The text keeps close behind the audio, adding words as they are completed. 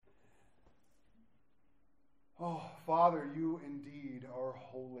Oh, Father, you indeed are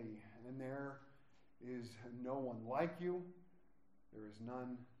holy, and there is no one like you. There is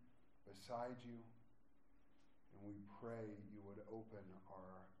none beside you. And we pray you would open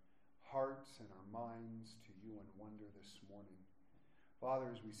our hearts and our minds to you in wonder this morning. Father,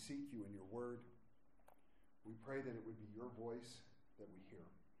 as we seek you in your word, we pray that it would be your voice that we hear,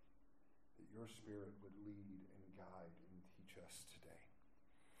 that your Spirit would lead and guide and teach us today.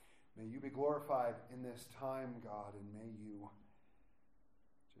 May you be glorified in this time, God, and may you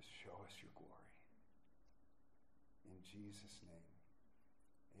just show us your glory. In Jesus' name,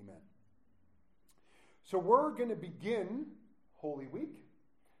 amen. So we're going to begin Holy Week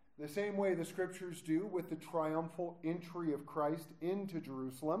the same way the Scriptures do, with the triumphal entry of Christ into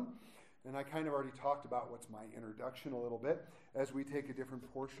Jerusalem. And I kind of already talked about what's my introduction a little bit, as we take a different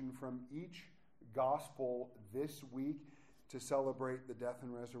portion from each gospel this week to celebrate the death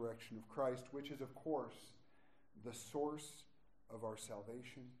and resurrection of Christ, which is, of course, the source of our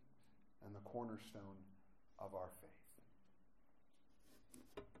salvation and the cornerstone of our faith.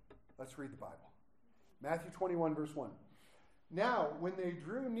 Let's read the Bible. Matthew 21, verse 1. Now, when they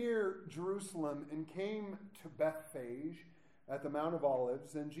drew near Jerusalem and came to Bethphage at the Mount of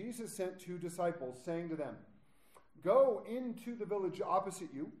Olives, then Jesus sent 2 disciples, saying to them, "Go into the village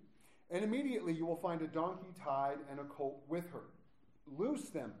opposite you, and immediately you will find a donkey tied and a colt with her. Loose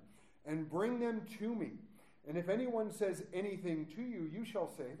them and bring them to me. And if anyone says anything to you, you shall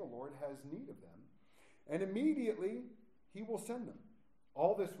say, 'The Lord has need of them.' And immediately he will send them."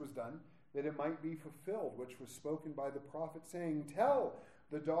 All this was done that it might be fulfilled, which was spoken by the prophet, saying, "Tell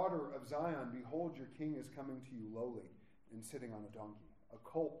the daughter of Zion, behold, your king is coming to you lowly and sitting on a donkey, a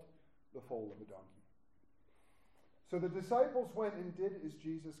colt, the foal of a donkey." So the disciples went and did as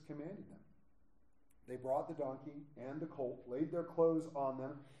Jesus commanded them. They brought the donkey and the colt, laid their clothes on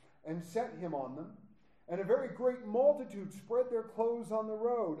them, and set him on them. And a very great multitude spread their clothes on the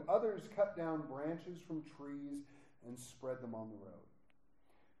road. Others cut down branches from trees and spread them on the road.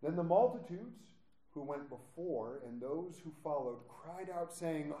 Then the multitudes who went before and those who followed cried out,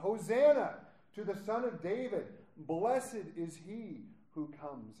 saying, "Hosanna to the Son of David! Blessed is he who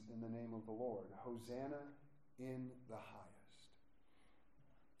comes in the name of the Lord. Hosanna in the highest."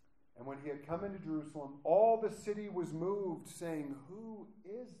 And when he had come into Jerusalem, all the city was moved, saying, "Who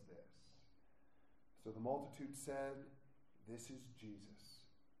is this?" So the multitude said, "This is Jesus,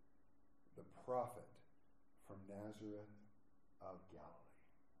 the prophet from Nazareth of Galilee."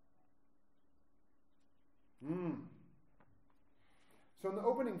 So in the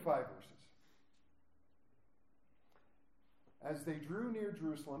opening 5 verses, as they drew near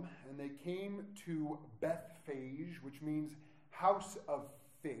Jerusalem and they came to Bethphage, which means house of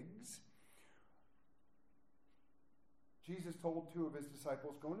figs, Jesus told 2 of his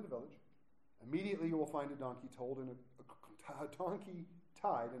disciples, "Go into the village. Immediately you will find a donkey told and a donkey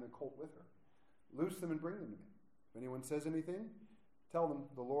tied and a colt with her. Loose them and bring them to me. If anyone says anything, tell them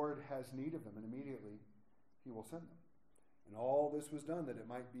the Lord has need of them, and immediately he will send them." And all this was done that it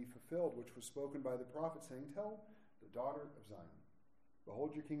might be fulfilled, which was spoken by the prophet, saying, "Tell the daughter of Zion,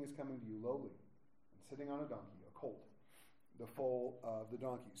 behold, your king is coming to you lowly and sitting on a donkey, a colt, the foal of the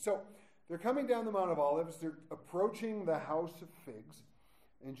donkey." So they're coming down the Mount of Olives. They're approaching the house of figs.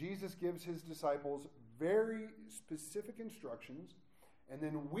 And Jesus gives his disciples very specific instructions. And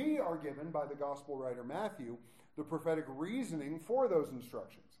then we are given by the gospel writer Matthew the prophetic reasoning for those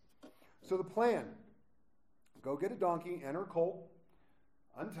instructions. So the plan: go get a donkey and her colt,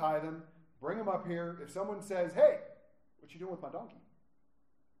 untie them, bring them up here. If someone says, "Hey, what you doing with my donkey?"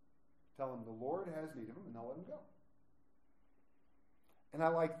 tell them the Lord has need of him, and they'll let him go. And I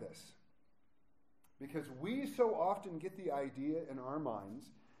like this, because we so often get the idea in our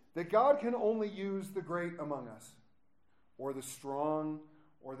minds that God can only use the great among us, or the strong,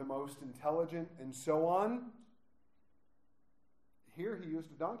 or the most intelligent, and so on. Here he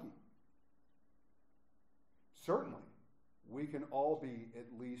used a donkey. Certainly, we can all be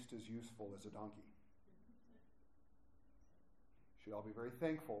at least as useful as a donkey. Should all be very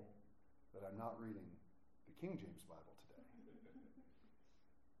thankful that I'm not reading the King James Bible today.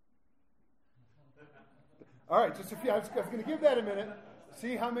 All right, just a few. I was going to give that a minute.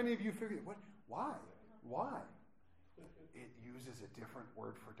 See how many of you figured, what? Why? It uses a different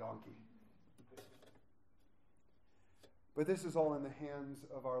word for donkey. But this is all in the hands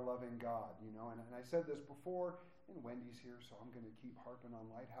of our loving God, you know. And I said this before, and Wendy's here, so I'm going to keep harping on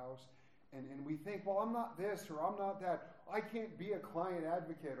Lighthouse. And we think, well, I'm not this or I'm not that. I can't be a client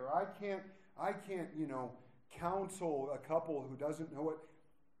advocate, or I can't, counsel a couple who doesn't know it.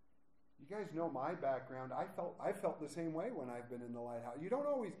 You guys know my background. I felt the same way when I've been in the Lighthouse. You don't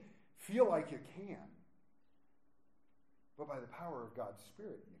always feel like you can. but by the power of God's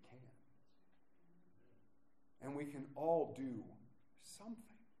Spirit, you can. And we can all do something.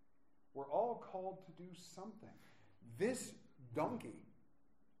 We're all called to do something. This donkey,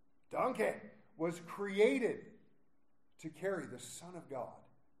 was created to carry the Son of God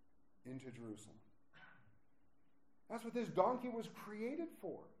into Jerusalem. That's what this donkey was created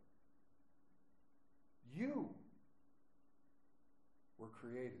for. You were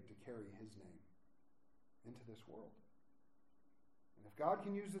created to carry his name into this world. And if God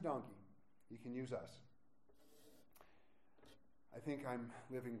can use the donkey, he can use us. I think I'm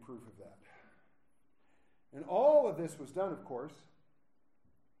living proof of that. And all of this was done, of course,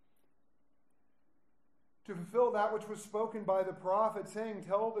 to fulfill that which was spoken by the prophet, saying,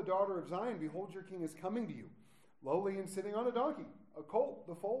 "Tell the daughter of Zion, behold, your king is coming to you, lowly and sitting on a donkey, a colt,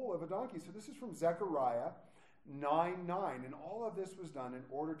 the foal of a donkey." So this is from Zechariah 9:9. And all of this was done in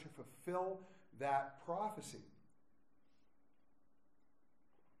order to fulfill that prophecy,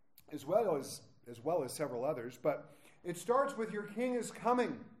 as well as several others. But it starts with your king is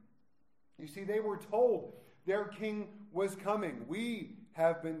coming. You see, they were told their king was coming. We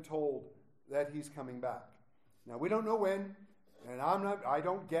have been told that he's coming back. Now, we don't know when, and I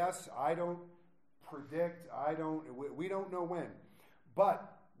don't guess, I don't predict, we don't know when.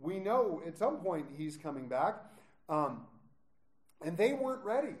 But we know at some point he's coming back. And they weren't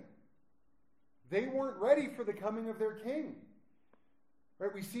ready. They weren't ready for the coming of their king.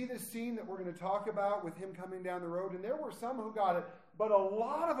 Right? We see this scene that we're going to talk about with him coming down the road, and there were some who got it, but a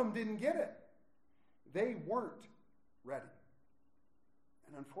lot of them didn't get it. They weren't ready.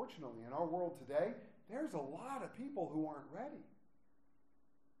 And unfortunately, in our world today, there's a lot of people who aren't ready.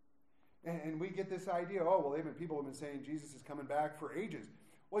 And we get this idea, people have been saying Jesus is coming back for ages.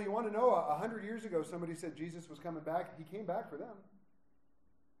 Well, you want to know, 100 years ago, somebody said Jesus was coming back. He came back for them.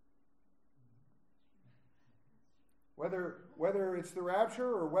 Whether it's the rapture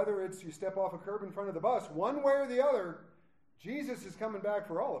or whether it's you step off a curb in front of the bus, one way or the other, Jesus is coming back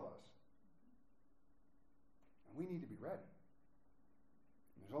for all of us. And we need to be ready.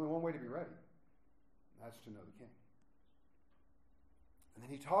 And there's only one way to be ready, and that's to know the King. And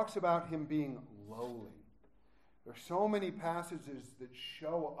then he talks about him being lowly. There are so many passages that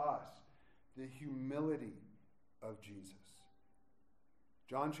show us the humility of Jesus.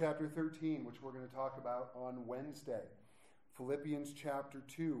 John chapter 13, which we're going to talk about on Wednesday. Philippians chapter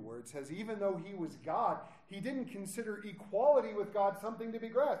 2, where it says, even though he was God, he didn't consider equality with God something to be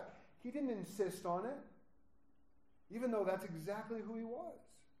grasped. He didn't insist on it, even though that's exactly who he was.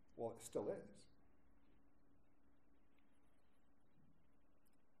 Well, it still is.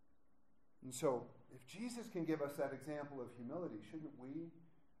 And so, if Jesus can give us that example of humility, shouldn't we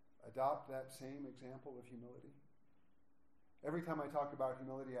adopt that same example of humility? Every time I talk about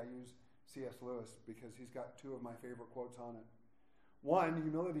humility, I use C.S. Lewis because he's got two of my favorite quotes on it. One,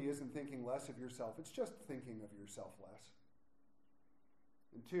 humility isn't thinking less of yourself. It's just thinking of yourself less.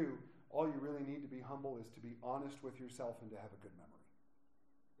 And two, all you really need to be humble is to be honest with yourself and to have a good memory.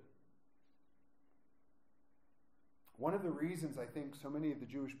 One of the reasons I think so many of the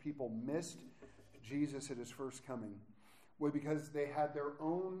Jewish people missed Jesus at his first coming was because they had their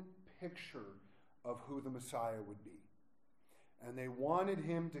own picture of who the Messiah would be. And they wanted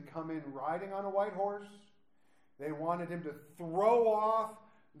him to come in riding on a white horse. They wanted him to throw off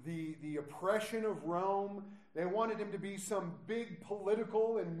the oppression of Rome. They wanted him to be some big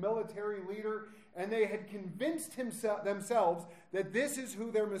political and military leader. And they had convinced themselves that this is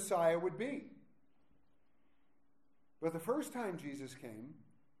who their Messiah would be. But the first time Jesus came,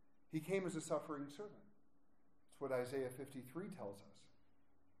 he came as a suffering servant. That's what Isaiah 53 tells us.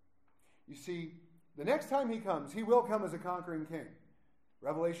 You see, the next time he comes, he will come as a conquering king.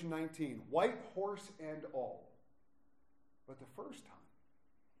 Revelation 19, white horse and all. But the first time,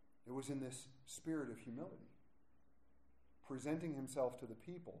 it was in this spirit of humility, presenting himself to the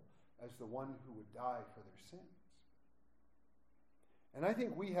people as the one who would die for their sins. And I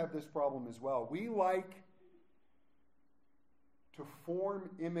think we have this problem as well. We like to form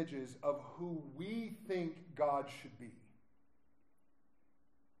images of who we think God should be.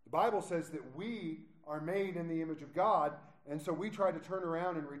 The Bible says that we are made in the image of God, and so we try to turn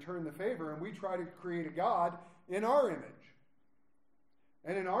around and return the favor, and we try to create a God in our image.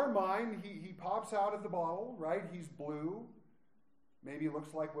 And in our mind, he pops out of the bottle, right? He's blue. Maybe he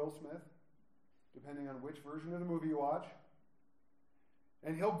looks like Will Smith, depending on which version of the movie you watch.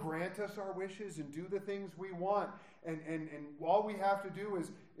 And he'll grant us our wishes and do the things we want. And all we have to do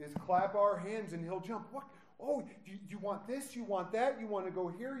is clap our hands and he'll jump. What? Oh, you want this? You want that? You want to go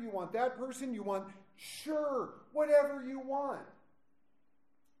here? You want that person? You want... Sure, whatever you want.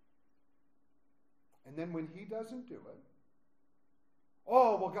 And then when he doesn't do it,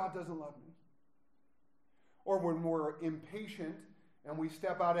 oh, well, God doesn't love me. Or when we're impatient and we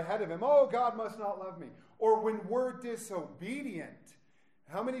step out ahead of him, oh, God must not love me. Or when we're disobedient.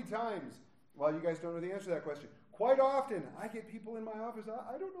 How many times, well, you guys don't know the answer to that question. Quite often, I get people in my office,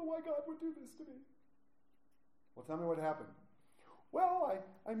 I don't know why God would do this to me. Well, tell me what happened. Well,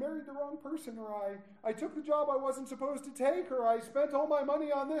 I married the wrong person, or I took the job I wasn't supposed to take, or I spent all my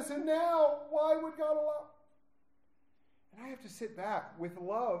money on this, and now, why would God allow? And I have to sit back with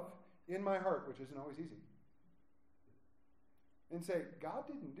love in my heart, which isn't always easy, and say, God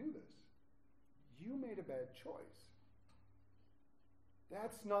didn't do this. You made a bad choice.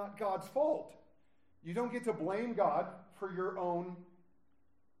 That's not God's fault. You don't get to blame God for your own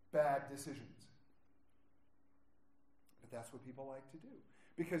bad decisions. But that's what people like to do.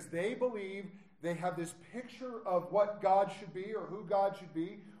 Because they believe they have this picture of what God should be, or who God should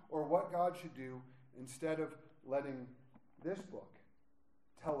be, or what God should do, instead of letting this book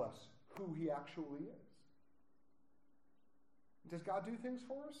tell us who he actually is. Does God do things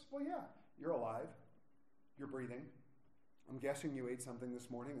for us? Well, yeah. You're alive. You're breathing. I'm guessing you ate something this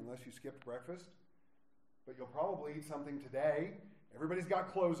morning, unless you skipped breakfast. But you'll probably eat something today. Everybody's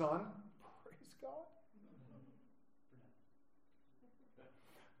got clothes on. Praise God.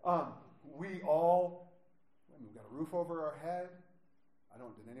 We've got a roof over our head.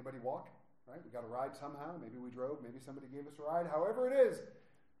 Did anybody walk? Right? We got a ride somehow. Maybe we drove. Maybe somebody gave us a ride. However it is,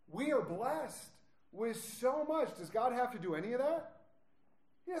 we are blessed with so much. Does God have to do any of that?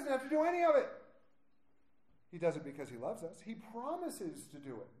 He doesn't have to do any of it. He does it because he loves us. He promises to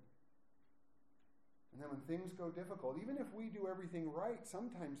do it. And then when things go difficult, even if we do everything right,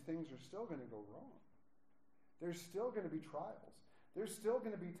 sometimes things are still going to go wrong. There's still going to be trials. There's still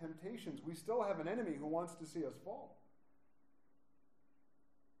going to be temptations. We still have an enemy who wants to see us fall.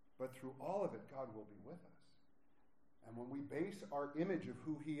 But through all of it, God will be with us. And when we base our image of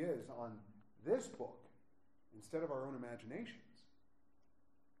who he is on this book, instead of our own imaginations,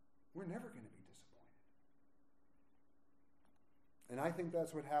 we're never going to be disappointed. And I think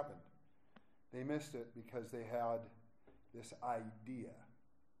that's what happened. They missed it because they had this idea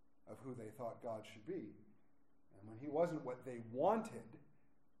of who they thought God should be. And when he wasn't what they wanted,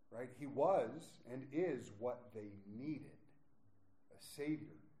 right, he was and is what they needed. A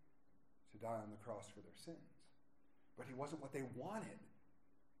Savior to die on the cross for their sins. But he wasn't what they wanted.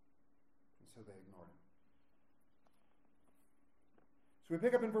 And so they ignored him. So we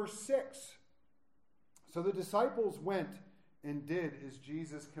pick up in verse 6. So the disciples went and did as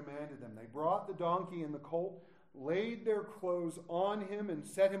Jesus commanded them. They brought the donkey and the colt, laid their clothes on him, and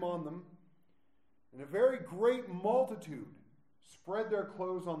set him on them. And a very great multitude spread their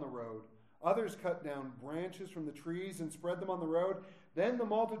clothes on the road. Others cut down branches from the trees and spread them on the road. Then the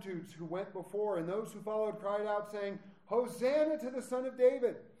multitudes who went before and those who followed cried out, saying, Hosanna to the Son of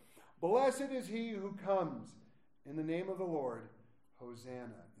David! Blessed is he who comes in the name of the Lord. Hosanna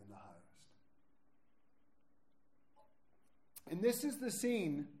in the highest. And this is the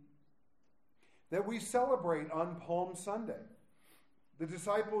scene that we celebrate on Palm Sunday. The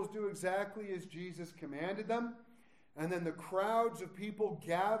disciples do exactly as Jesus commanded them, and then the crowds of people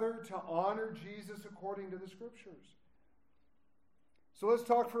gather to honor Jesus according to the Scriptures. So let's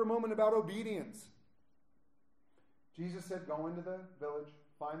talk for a moment about obedience. Jesus said, go into the village,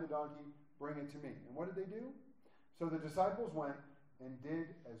 find the donkey, bring it to me. And what did they do? So the disciples went and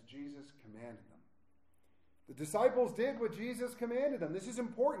did as Jesus commanded them. The disciples did what Jesus commanded them. This is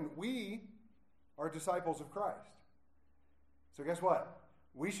important. We are disciples of Christ. So guess what?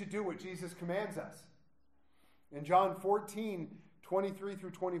 We should do what Jesus commands us. In John 14, 23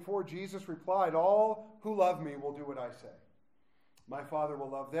 through 24, Jesus replied, all who love me will do what I say. My Father will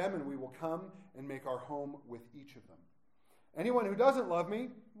love them, and we will come and make our home with each of them. Anyone who doesn't love me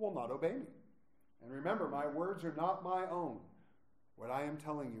will not obey me. And remember, my words are not my own. What I am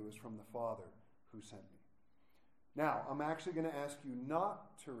telling you is from the Father who sent me. Now, I'm actually going to ask you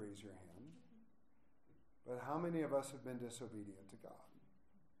not to raise your hand, but how many of us have been disobedient to God?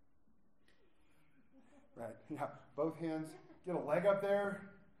 Right, yeah, both hands, get a leg up there,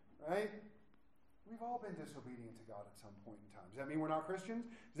 right? We've all been disobedient to God at some point in time. Does that mean we're not Christians?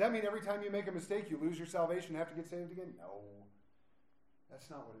 Does that mean every time you make a mistake, you lose your salvation and have to get saved again? No, that's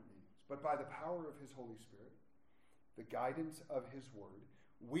not what it means. But by the power of his Holy Spirit, the guidance of his word,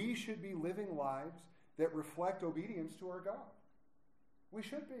 we should be living lives that reflect obedience to our God. We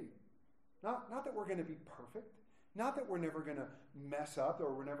should be. Not that we're going to be perfect. Not that we're never going to mess up,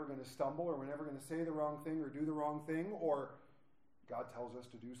 or we're never going to stumble, or we're never going to say the wrong thing or do the wrong thing, or God tells us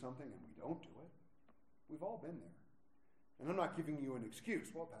to do something and we don't do it. We've all been there. And I'm not giving you an excuse.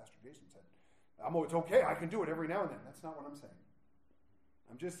 Well, Pastor Jason said, it's okay, I can do it every now and then. That's not what I'm saying.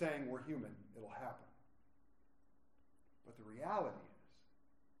 I'm just saying we're human. It'll happen. But the reality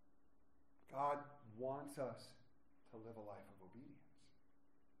is, God wants us to live a life of obedience.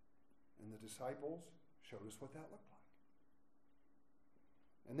 And the disciples showed us what that looked like.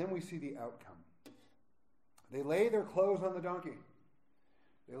 And then we see the outcome. They lay their clothes on the donkey.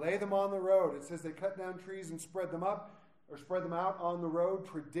 They lay them on the road. It says they cut down trees and spread them up, or spread them out on the road.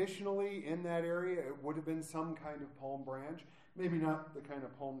 Traditionally, in that area, it would have been some kind of palm branch. Maybe not the kind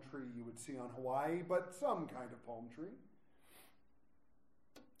of palm tree you would see on Hawaii, but some kind of palm tree.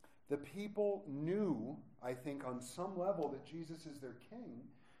 The people knew, I think, on some level that Jesus is their king,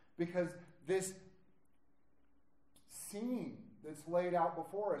 because this scene that's laid out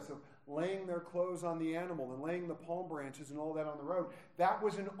before us of laying their clothes on the animal and laying the palm branches and all that on the road, that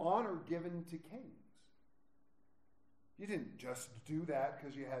was an honor given to kings. You didn't just do that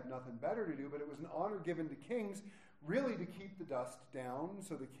because you had nothing better to do, but it was an honor given to kings, really to keep the dust down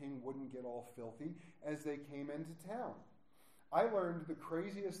so the king wouldn't get all filthy as they came into town. I learned the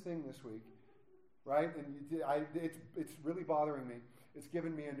craziest thing this week, right? And it's really bothering me. It's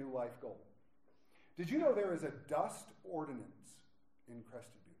given me a new life goal. Did you know there is a dust ordinance in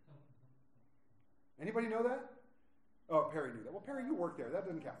Crested Butte? Anybody know that? Oh, Perry knew that. Well, Perry, you work there. That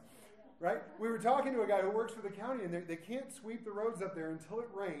doesn't count. Right? We were talking to a guy who works for the county, and they can't sweep the roads up there until it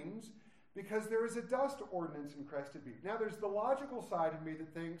rains because there is a dust ordinance in Crested Butte. Now, there's the logical side of me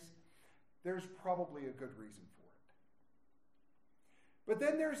that thinks there's probably a good reason for it. But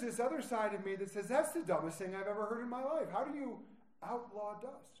then there's this other side of me that says, that's the dumbest thing I've ever heard in my life. How do you outlaw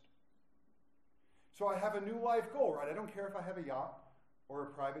dust? So I have a new life goal, right? I don't care if I have a yacht or a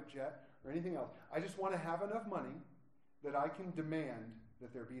private jet or anything else. I just want to have enough money that I can demand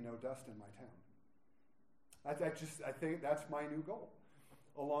that there be no dust in my town. I think that's my new goal.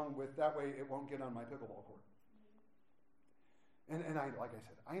 Along with, that way it won't get on my pickleball court. And I, like I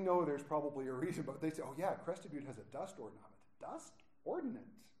said, I know there's probably a reason, but they say, oh yeah, Crested Butte has a dust ordinance. Dust ordinance?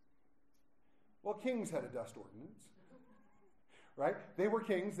 Well, kings had a dust ordinance. Right? They were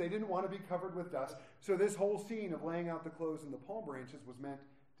kings. They didn't want to be covered with dust. So this whole scene of laying out the clothes and the palm branches was meant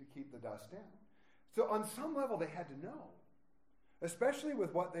to keep the dust down. So on some level, they had to know, especially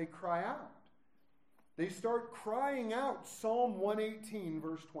with what they cry out. They start crying out Psalm 118,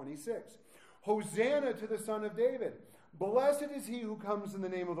 verse 26. Hosanna to the Son of David. Blessed is he who comes in the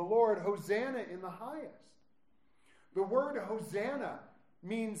name of the Lord. Hosanna in the highest. The word Hosanna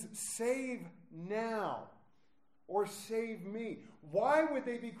means save now or save me. Why would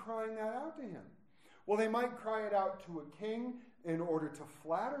they be crying that out to him? Well, they might cry it out to a king in order to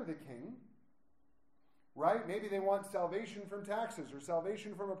flatter the king. Right? Maybe they want salvation from taxes or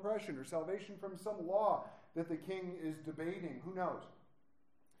salvation from oppression or salvation from some law that the king is debating. Who knows?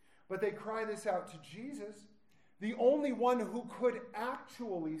 But they cry this out to Jesus, the only one who could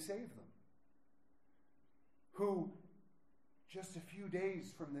actually save them. Who, just a few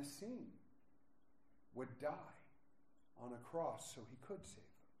days from this scene, would die on a cross so he could save them.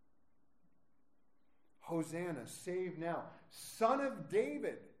 Hosanna, save now. Son of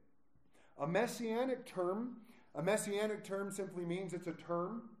David. A messianic term simply means it's a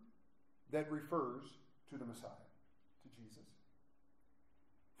term that refers to the Messiah, to Jesus.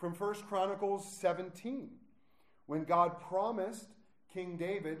 From 1 Chronicles 17, when God promised King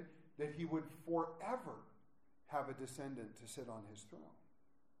David that he would forever have a descendant to sit on his throne.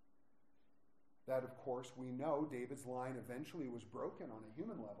 That, of course, we know David's line eventually was broken on a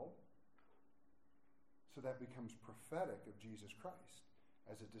human level, so that becomes prophetic of Jesus Christ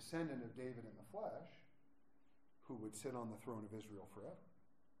as a descendant of David in the flesh, who would sit on the throne of Israel forever.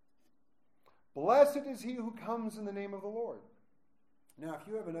 Blessed is he who comes in the name of the Lord. Now, if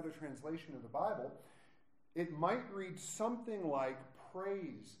you have another translation of the Bible, it might read something like,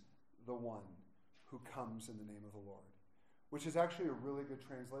 praise the one who comes in the name of the Lord, which is actually a really good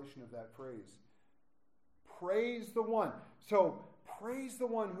translation of that phrase. Praise the one. So, praise the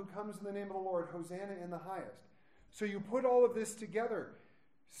one who comes in the name of the Lord, Hosanna in the highest. So you put all of this together.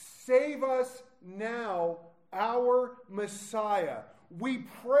 Save us now, our Messiah. We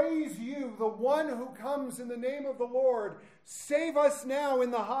praise you, the one who comes in the name of the Lord. Save us now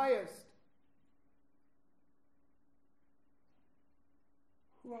in the highest.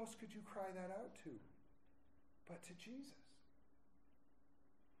 Who else could you cry that out to but to Jesus?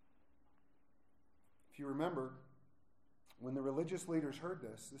 If you remember, when the religious leaders heard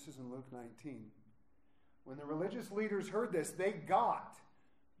this, this is in Luke 19, when the religious leaders heard this, they got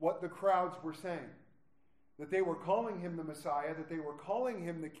what the crowds were saying. That they were calling him the Messiah, that they were calling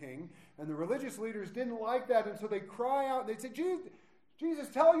him the king, and the religious leaders didn't like that, and so they cry out, they say, Jesus,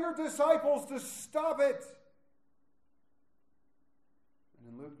 tell your disciples to stop it.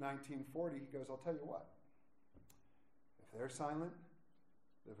 And in Luke 19:40, he goes, I'll tell you what. If they're silent,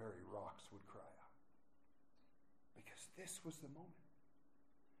 the very rocks would cry out. Because this was the moment.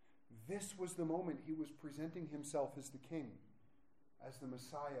 This was the moment he was presenting himself as the king, as the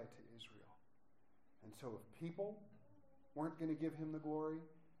Messiah to Israel. And so if people weren't going to give him the glory,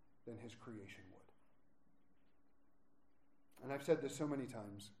 then his creation would. And I've said this so many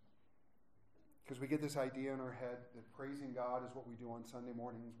times, because we get this idea in our head that praising God is what we do on Sunday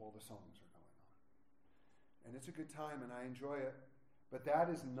mornings while the songs are going on. And it's a good time, and I enjoy it. But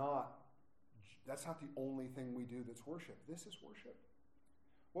that's not the only thing we do that's worship. This is worship.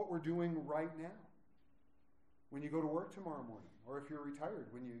 What we're doing right now. When you go to work tomorrow morning, or if you're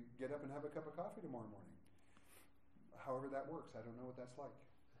retired, when you get up and have a cup of coffee tomorrow morning. However that works. I don't know what that's like.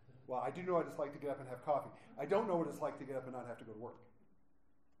 Well, I do know what it's like to get up and have coffee. I don't know what it's like to get up and not have to go to work.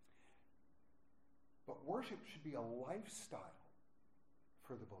 But worship should be a lifestyle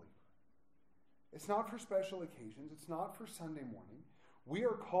for the believer. It's not for special occasions. It's not for Sunday morning. We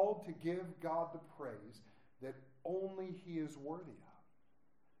are called to give God the praise that only he is worthy of.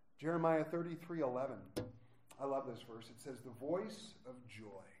 Jeremiah 33:11. I love this verse. It says, the voice of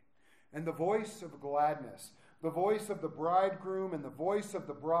joy and the voice of gladness, the voice of the bridegroom and the voice of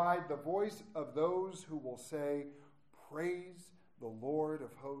the bride, the voice of those who will say, praise the Lord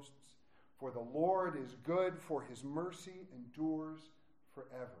of hosts. For the Lord is good, for his mercy endures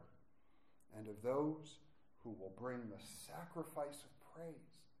forever. And of those who will bring the sacrifice of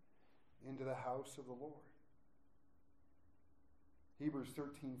praise into the house of the Lord. Hebrews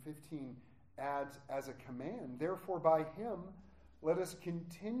 13:15 adds as a command, therefore by him let us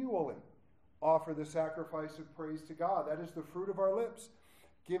continually offer the sacrifice of praise to God. That is the fruit of our lips,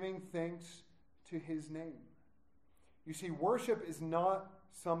 giving thanks to his name. You see, worship is not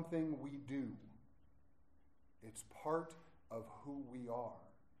something we do. It's part of who we are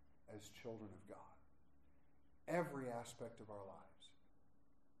as children of God. Every aspect of our lives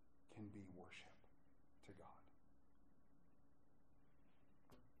can be worship to God.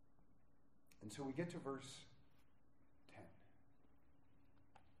 And so we get to verse 10.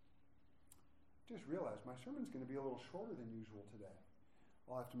 Just realized my sermon's going to be a little shorter than usual today.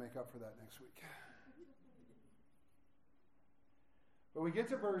 I'll have to make up for that next week. But we get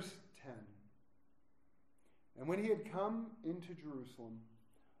to verse 10. And when he had come into Jerusalem,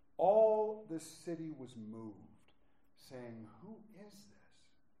 all the city was moved, saying, who is this?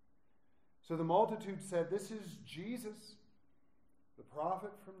 So the multitude said, this is Jesus, the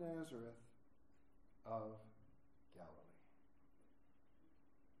prophet from Nazareth of Galilee.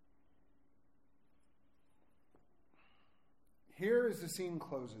 Here as the scene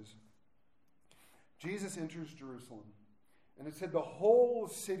closes, Jesus enters Jerusalem. And it said the whole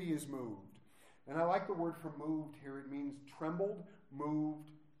city is moved. And I like the word for moved here. It means trembled, moved,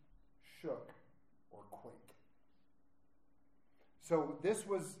 shook, or quake. So this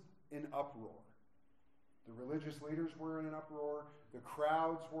was an uproar. The religious leaders were in an uproar. The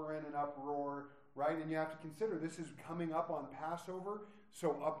crowds were in an uproar, right? And you have to consider this is coming up on Passover.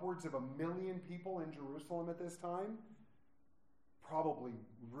 So upwards of 1 million people in Jerusalem at this time. Probably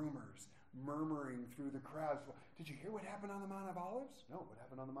rumors murmuring through the crowds. Well, did you hear what happened on the Mount of Olives? No, what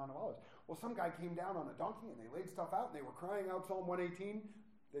happened on the Mount of Olives? Well, some guy came down on a donkey and they laid stuff out and they were crying out Psalm 118.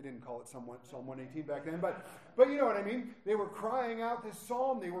 They didn't call it Psalm 118 back then, but you know what I mean. They were crying out this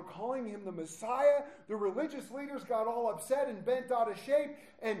psalm. They were calling him the Messiah. The religious leaders got all upset and bent out of shape.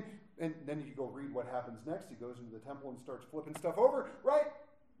 And then you go read what happens next. He goes into the temple and starts flipping stuff over. Right?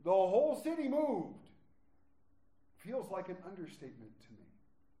 The whole city moved. Feels like an understatement to me.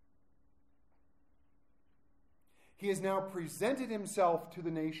 He has now presented himself to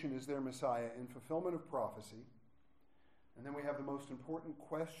the nation as their Messiah in fulfillment of prophecy. And then we have the most important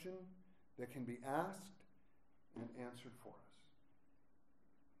question that can be asked and answered for us.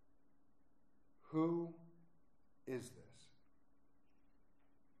 Who is this?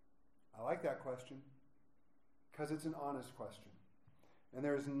 I like that question because it's an honest question. And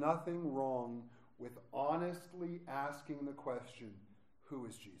there is nothing wrong with honestly asking the question, who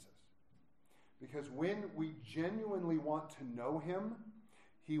is Jesus? Because when we genuinely want to know him,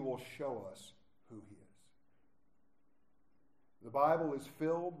 he will show us who he is. The Bible is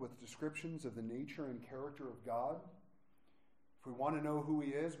filled with descriptions of the nature and character of God. If we want to know who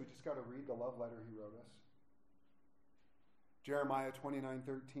he is, we just got to read the love letter he wrote us. Jeremiah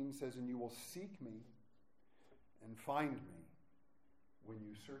 29:13 says, and you will seek me and find me when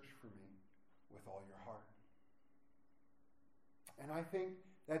you search for me with all your heart. And I think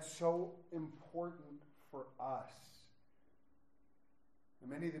that's so important for us. And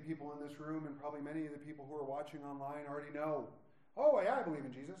many of the people in this room and probably many of the people who are watching online already know Oh, yeah, I believe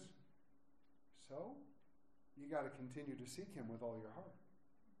in Jesus. So, you got to continue to seek him with all your heart.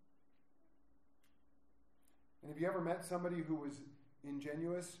 And have you ever met somebody who was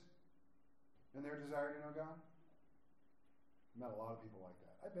ingenuous in their desire to know God? I've met a lot of people like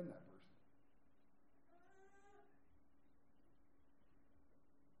that. I've been that person.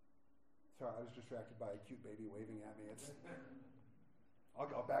 Sorry, I was distracted by a cute baby waving at me. I'll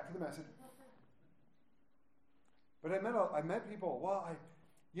go back to the message. But I met people,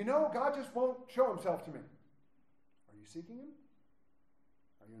 God just won't show himself to me. Are you seeking him?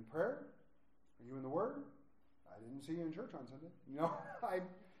 Are you in prayer? Are you in the Word? I didn't see you in church on Sunday.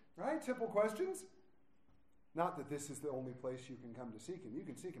 Right? Simple questions. Not that this is the only place you can come to seek him. You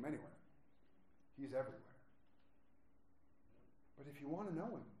can seek him anywhere. He's everywhere. But if you want to know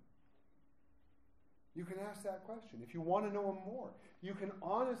him, you can ask that question. If you want to know him more, you can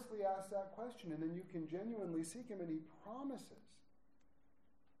honestly ask that question, and then you can genuinely seek him, and he promises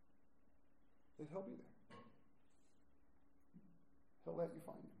that he'll be there. He'll let you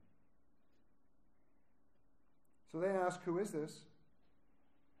find him. So they ask, who is this?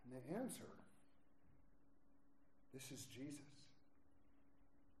 And they answer, this is Jesus,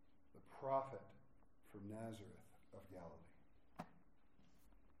 the prophet from Nazareth of Galilee.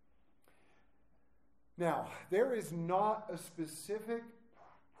 Now, there is not a specific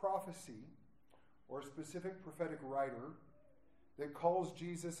prophecy or a specific prophetic writer that calls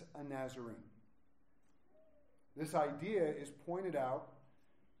Jesus a Nazarene. This idea is pointed out,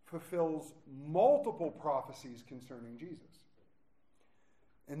 fulfills multiple prophecies concerning Jesus.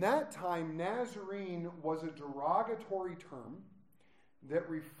 In that time, Nazarene was a derogatory term that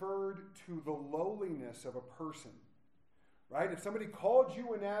referred to the lowliness of a person. Right? If somebody called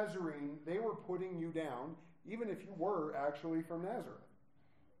you a Nazarene, they were putting you down, even if you were actually from Nazareth.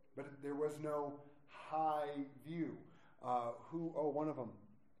 But there was no high view. One of them.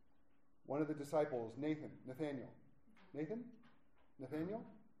 One of the disciples, Nathaniel. Nathaniel?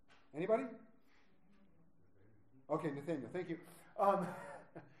 Anybody? Okay, Nathaniel, thank you.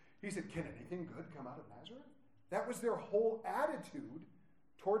 He said, can anything good come out of Nazareth? That was their whole attitude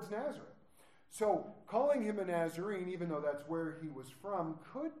towards Nazareth. So, calling him a Nazarene, even though that's where he was from,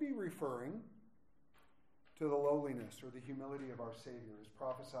 could be referring to the lowliness or the humility of our Savior, as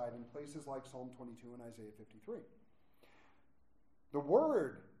prophesied in places like Psalm 22 and Isaiah 53. The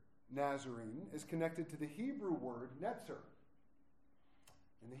word Nazarene is connected to the Hebrew word netzer.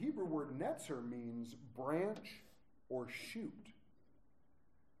 And the Hebrew word netzer means branch or shoot.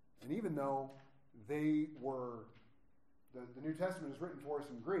 And even though they were, the New Testament is written for us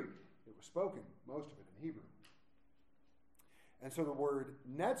in Greek, it was spoken, most of it in Hebrew. And so the word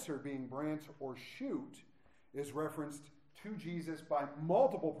netzer, being branch or shoot, is referenced to Jesus by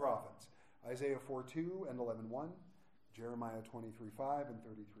multiple prophets. Isaiah 4:2 and 11:1, Jeremiah 23:5 and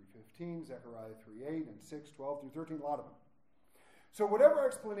 33:15, Zechariah 3:8 and 6:12 through 13, a lot of them. So whatever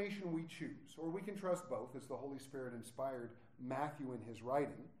explanation we choose, or we can trust both, as the Holy Spirit inspired Matthew in his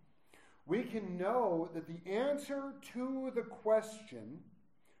writing, we can know that the answer to the question,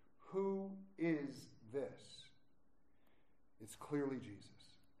 who is this? It's clearly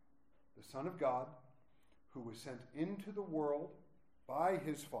Jesus, the Son of God, who was sent into the world by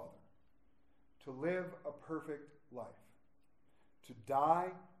his Father to live a perfect life, to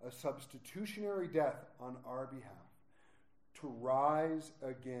die a substitutionary death on our behalf, to rise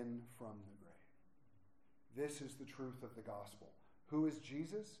again from the grave. This is the truth of the gospel. Who is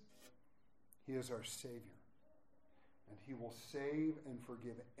Jesus? He is our Savior. And he will save and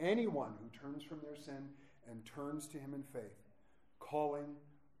forgive anyone who turns from their sin and turns to him in faith, calling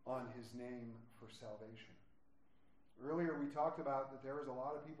on his name for salvation. Earlier we talked about that there is a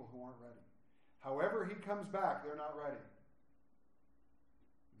lot of people who aren't ready. However he comes back, they're not ready.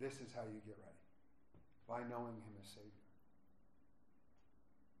 This is how you get ready, by knowing him as Savior.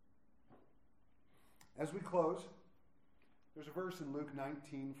 As we close, there's a verse in Luke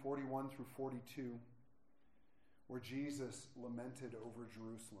 19:41 through 42 where Jesus lamented over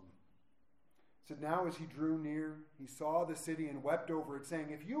Jerusalem. It said, now as he drew near, he saw the city and wept over it,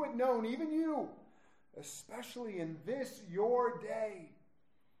 saying, if you had known, even you, especially in this your day,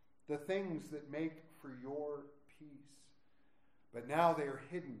 the things that make for your peace. But now they are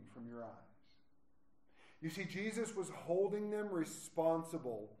hidden from your eyes. You see, Jesus was holding them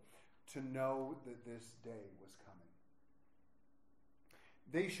responsible to know that this day was coming.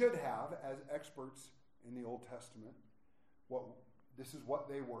 They should have, as experts in the Old Testament, this is what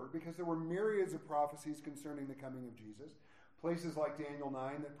they were, because there were myriads of prophecies concerning the coming of Jesus. Places like Daniel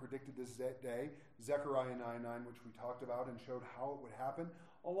 9 that predicted this day, Zechariah 9:9, which we talked about and showed how it would happen,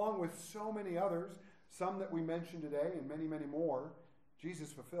 along with so many others, some that we mentioned today, and many, many more,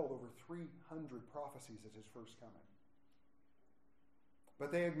 Jesus fulfilled over 300 prophecies at his first coming.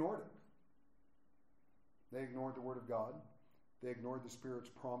 But they ignored it. They ignored the Word of God. They ignored the Spirit's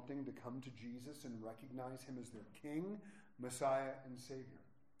prompting to come to Jesus and recognize him as their King, Messiah, and Savior.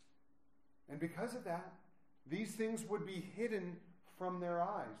 And because of that, these things would be hidden from their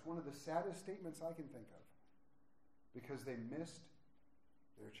eyes. One of the saddest statements I can think of. Because they missed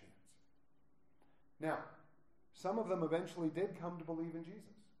their chance. Now, some of them eventually did come to believe in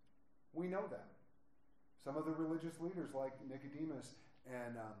Jesus. We know that. Some of the religious leaders like Nicodemus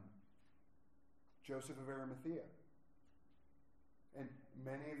and Joseph of Arimathea. And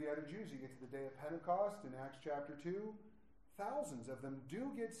many of the other Jews, you get to the day of Pentecost in Acts chapter 2, thousands of them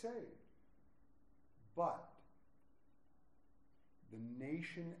do get saved. But the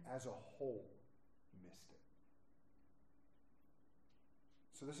nation as a whole missed it.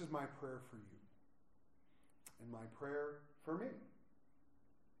 So this is my prayer for you. And my prayer for me.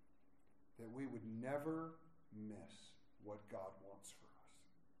 That we would never miss what God wants for us.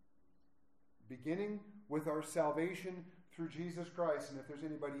 Beginning with our salvation through Jesus Christ. And if there's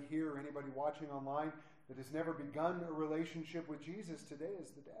anybody here or anybody watching online that has never begun a relationship with Jesus, today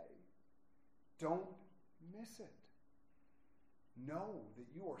is the day. Don't miss it. Know that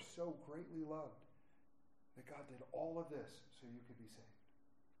you are so greatly loved that God did all of this so you could be saved.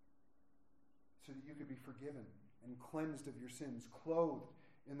 So that you could be forgiven and cleansed of your sins, clothed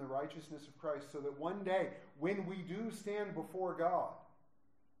in the righteousness of Christ, so that one day, when we do stand before God,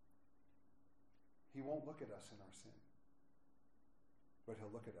 he won't look at us in our sin, but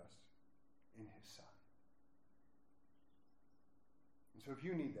he'll look at us in his Son. And so if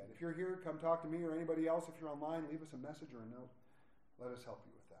you need that, if you're here, come talk to me or anybody else. If you're online, leave us a message or a note. Let us help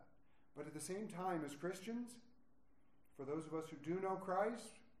you with that. But at the same time, as Christians, for those of us who do know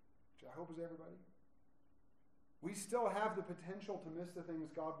Christ, which I hope is everybody, we still have the potential to miss the things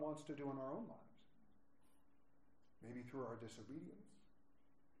God wants to do in our own lives. Maybe through our disobedience.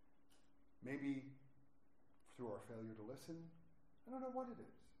 Maybe through our failure to listen. I don't know what it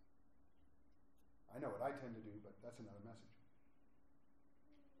is. I know what I tend to do, but that's another message.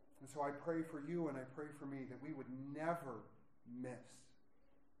 And so I pray for you and I pray for me that we would never miss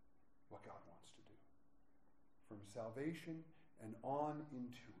what God wants to do. From salvation and on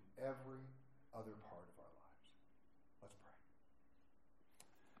into every other part of our lives. Let's pray.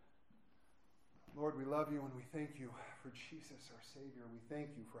 Lord, we love you and we thank you for Jesus, our Savior. We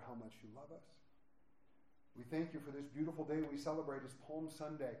thank you for how much you love us. We thank you for this beautiful day we celebrate as Palm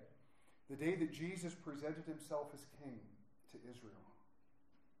Sunday, the day that Jesus presented himself as King to Israel.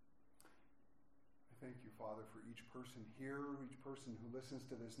 I thank you, Father, for each person here, each person who listens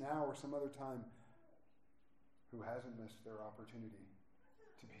to this now or some other time who hasn't missed their opportunity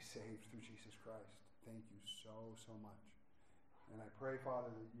to be saved through Jesus Christ. Thank you so, so much. And I pray,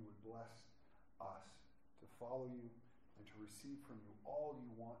 Father, that you would bless us to follow you and to receive from you all you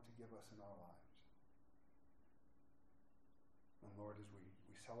want to give us in our lives. And Lord, as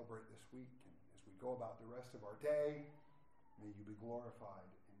we celebrate this week and as we go about the rest of our day, may you be glorified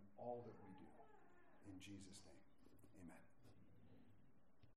in all that we do. In Jesus' name.